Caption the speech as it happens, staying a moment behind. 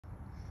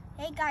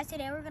Hey guys,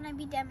 today we're going to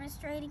be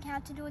demonstrating how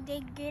to do a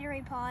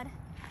Gatorade pod.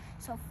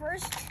 So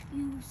first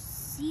you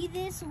see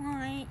this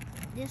line,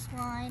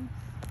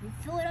 you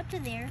fill it up to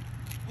there,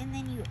 and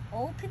then you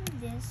open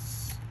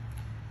this,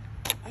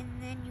 and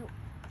then you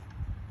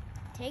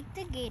take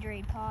the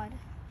Gatorade pod,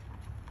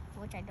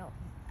 which I don't.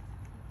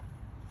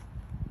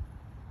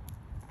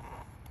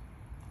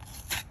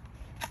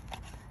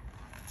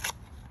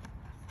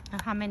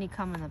 How many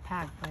come in the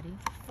pack, buddy?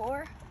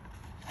 4.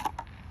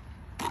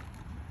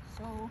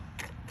 So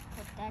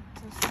put that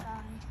to the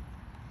side,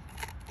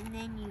 and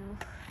then you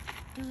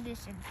do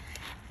this, and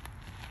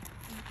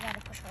you gotta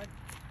push hard.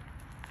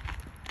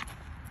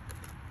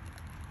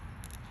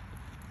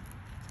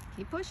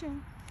 Keep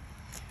pushing.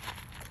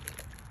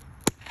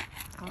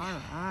 All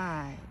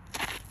right.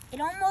 It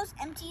almost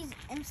empties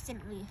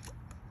instantly.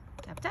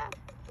 Tap, tap.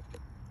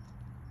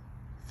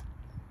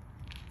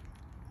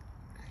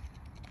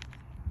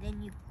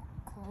 Then you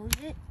close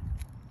it,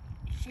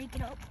 shake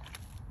it up,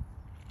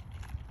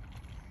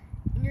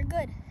 and you're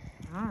good.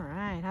 All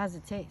right. How's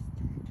it taste?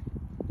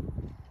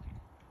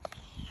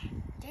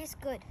 Tastes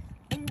good.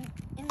 And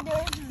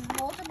there's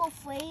multiple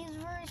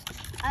flavors.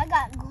 I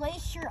got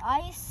glacier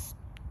ice.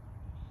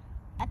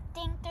 I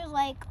think there's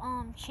like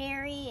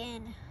cherry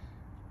and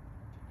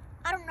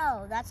I don't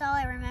know. That's all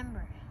I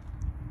remember.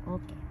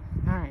 Okay.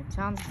 All right.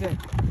 Sounds good.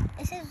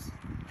 This is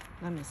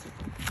Let me see.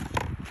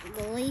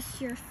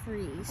 Glacier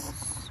Freeze.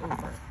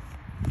 Super.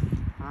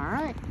 All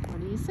right.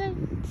 What do you say?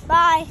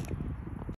 Bye.